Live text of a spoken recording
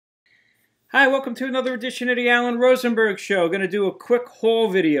Hi, welcome to another edition of the Alan Rosenberg Show. Going to do a quick haul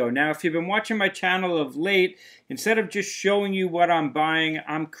video. Now, if you've been watching my channel of late, instead of just showing you what I'm buying,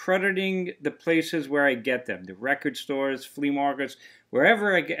 I'm crediting the places where I get them. The record stores, flea markets,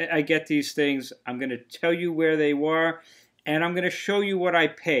 wherever I get these things, I'm going to tell you where they were, and I'm going to show you what I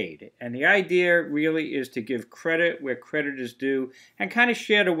paid. And the idea really is to give credit where credit is due and kind of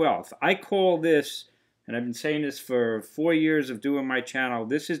share the wealth. I call this, and I've been saying this for 4 years of doing my channel,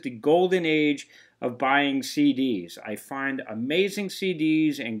 this is the golden age of buying CDs. I find amazing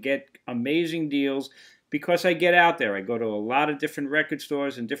CDs and get amazing deals because I get out there. I go to a lot of different record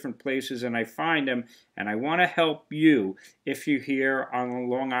stores and different places and I find them, and I want to help you if you're here on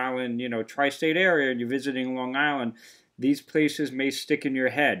Long Island, tri-state area, and you're visiting Long Island. These places may stick in your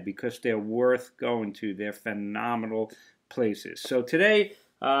head because they're worth going to. They're phenomenal places. So today,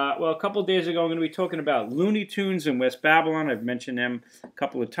 a couple of days ago, I'm going to be talking about Looney Tunes in West Babylon. I've mentioned them a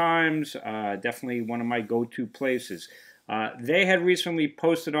couple of times. Definitely one of my go-to places. They had recently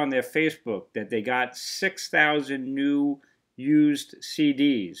posted on their Facebook that they got 6,000 new used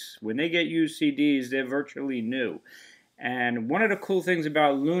CDs. When they get used CDs, they're virtually new. And one of the cool things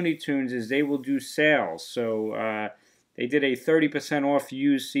about Looney Tunes is they will do sales. So they did a 30% off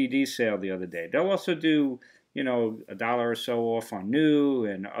used CD sale the other day. They'll also do $1 or so off on new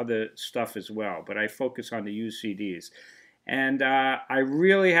and other stuff as well. But I focus on the used CDs. And I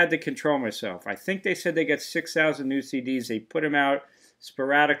really had to control myself. I think they said they got 6,000 new CDs. They put them out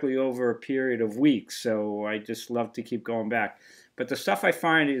sporadically over a period of weeks. So I just love to keep going back. But the stuff I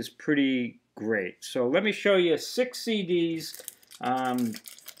find is pretty great. So let me show you 6 CDs.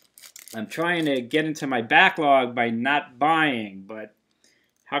 I'm trying to get into my backlog by not buying, but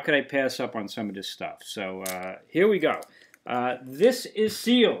how could I pass up on some of this stuff? So here we go. This is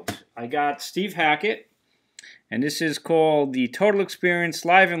sealed. I got Steve Hackett, and this is called The Total Experience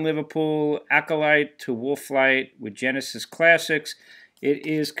Live in Liverpool, Acolyte to Wolflight with Genesis Classics. It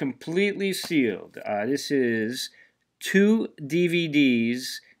is completely sealed. This is 2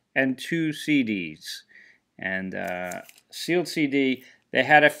 DVDs and 2 CDs. And sealed CD, they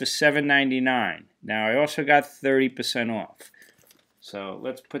had it for $7.99. Now I also got 30% off. So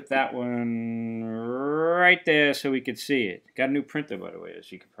let's put that one right there so we can see it. Got a new printer, by the way,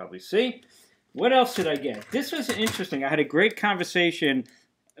 as you can probably see. What else did I get? This was interesting. I had a great conversation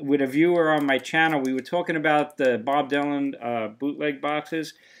with a viewer on my channel. We were talking about the Bob Dylan bootleg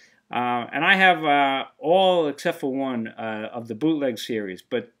boxes. And I have all except for one of the bootleg series.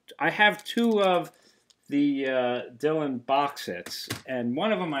 But I have 2 of the Dylan box sets. And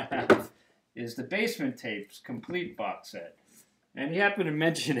one of them I have is the Basement Tapes complete box set. And he happened to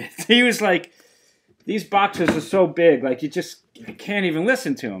mention it. He was like, these boxes are so big, like you can't even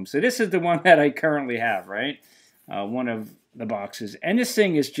listen to them. So this is the one that I currently have, right? One of the boxes. And this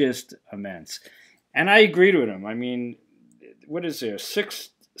thing is just immense. And I agreed with him. I mean, what is there?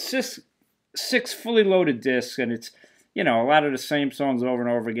 Six fully loaded discs, and it's, a lot of the same songs over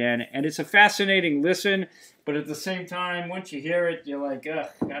and over again. And it's a fascinating listen, but at the same time, once you hear it, you're like, ugh,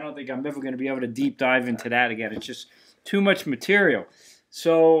 I don't think I'm ever going to be able to deep dive into that again. It's just too much material.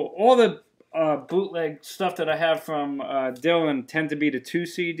 So all the bootleg stuff that I have from Dylan tend to be the 2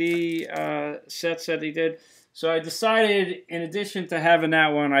 CD sets that he did. So I decided, in addition to having that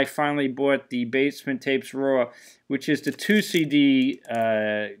one, I finally bought the Basement Tapes Raw, which is the 2 CD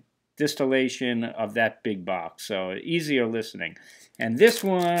distillation of that big box. So easier listening. And this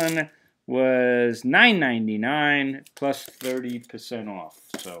one was $9.99 plus 30% off.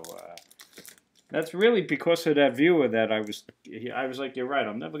 So that's really because of that viewer that I was like, you're right,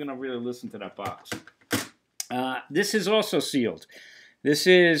 I'm never going to really listen to that box. This is also sealed. This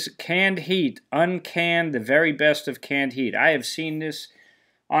is Canned Heat, uncanned, the very best of Canned Heat. I have seen this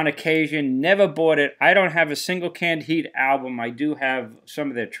on occasion, never bought it. I don't have a single Canned Heat album. I do have some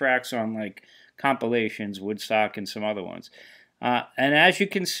of their tracks on like compilations, Woodstock and some other ones. And as you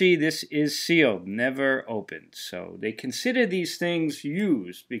can see, this is sealed, never opened. So they consider these things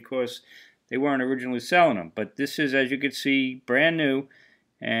used because they weren't originally selling them. But this is, as you can see, brand new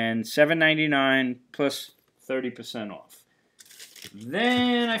and $7.99 plus 30% off.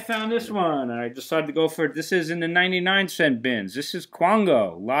 Then I found this one, and I decided to go for it. This is in the 99-cent bins. This is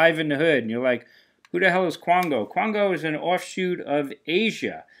Quango, Live in the Hood. And you're like, who the hell is Quango? Quango is an offshoot of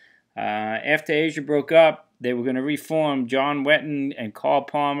Asia. After Asia broke up, they were going to reform John Wetton and Carl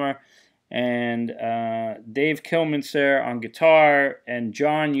Palmer and Dave Kilminster on guitar and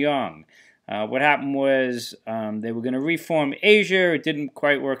John Young. What happened was they were going to reform Asia. It didn't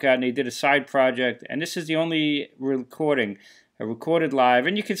quite work out, and they did a side project. And this is the only recording, a recorded live.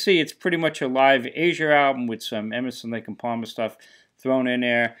 And you can see it's pretty much a live Asia album with some Emerson, Lake and Palmer stuff thrown in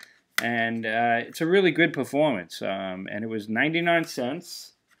there. And it's a really good performance. And it was 99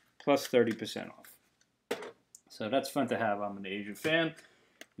 cents plus 30% off. So that's fun to have. I'm an Asian fan.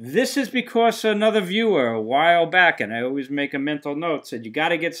 This is because another viewer a while back, and I always make a mental note, said you got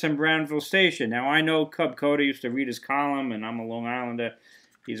to get some Brownsville Station. Now I know Cub Coda used to read his column, and I'm a Long Islander.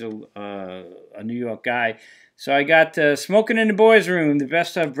 He's a New York guy. So I got Smoking in the Boys Room, the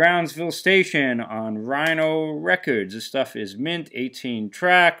best of Brownsville Station on Rhino Records. This stuff is mint, 18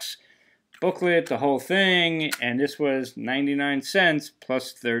 tracks, booklet, the whole thing, and this was 99 cents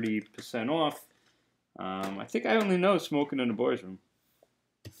plus 30% off. I think I only know Smoking in the Boys Room.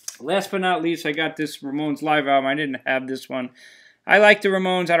 Last but not least, I got this Ramones live album. I didn't have this one. I like the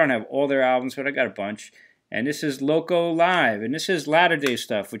Ramones. I don't have all their albums, but I got a bunch. And this is Loco Live. And this is latter-day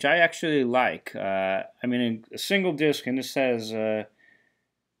stuff, which I actually like. I mean, a single disc, and this has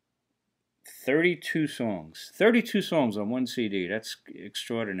 32 songs. 32 songs on one CD. That's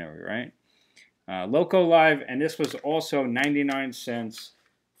extraordinary, right? Loco Live, and this was also 99 cents,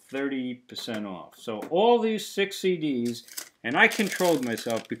 30% off. So all these 6 CDs... And I controlled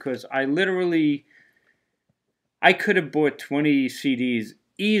myself because I could have bought 20 CDs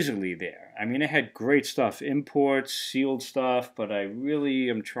easily there. I mean, it had great stuff, imports, sealed stuff, but I really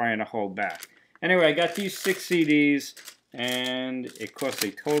am trying to hold back. Anyway, I got these 6 CDs, and it cost a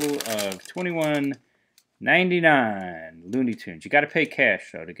total of $21.99 Looney Tunes. You got to pay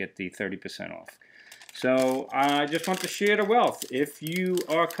cash, though, to get the 30% off. So I just want to share the wealth. If you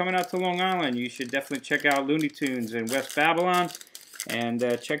are coming out to Long Island, you should definitely check out Looney Tunes in West Babylon and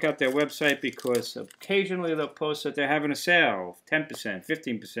check out their website because occasionally they'll post that they're having a sale, 10%,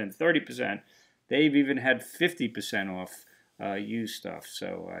 15%, 30%. They've even had 50% off used stuff.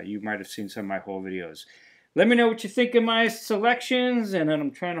 So you might have seen some of my haul videos. Let me know what you think of my selections, and then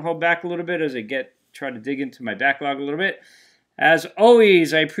I'm trying to hold back a little bit as I try to dig into my backlog a little bit. As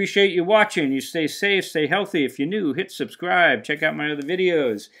always, I appreciate you watching. You stay safe, stay healthy. If you're new, hit subscribe. Check out my other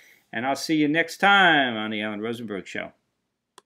videos. And I'll see you next time on the Alan Rosenberg Show.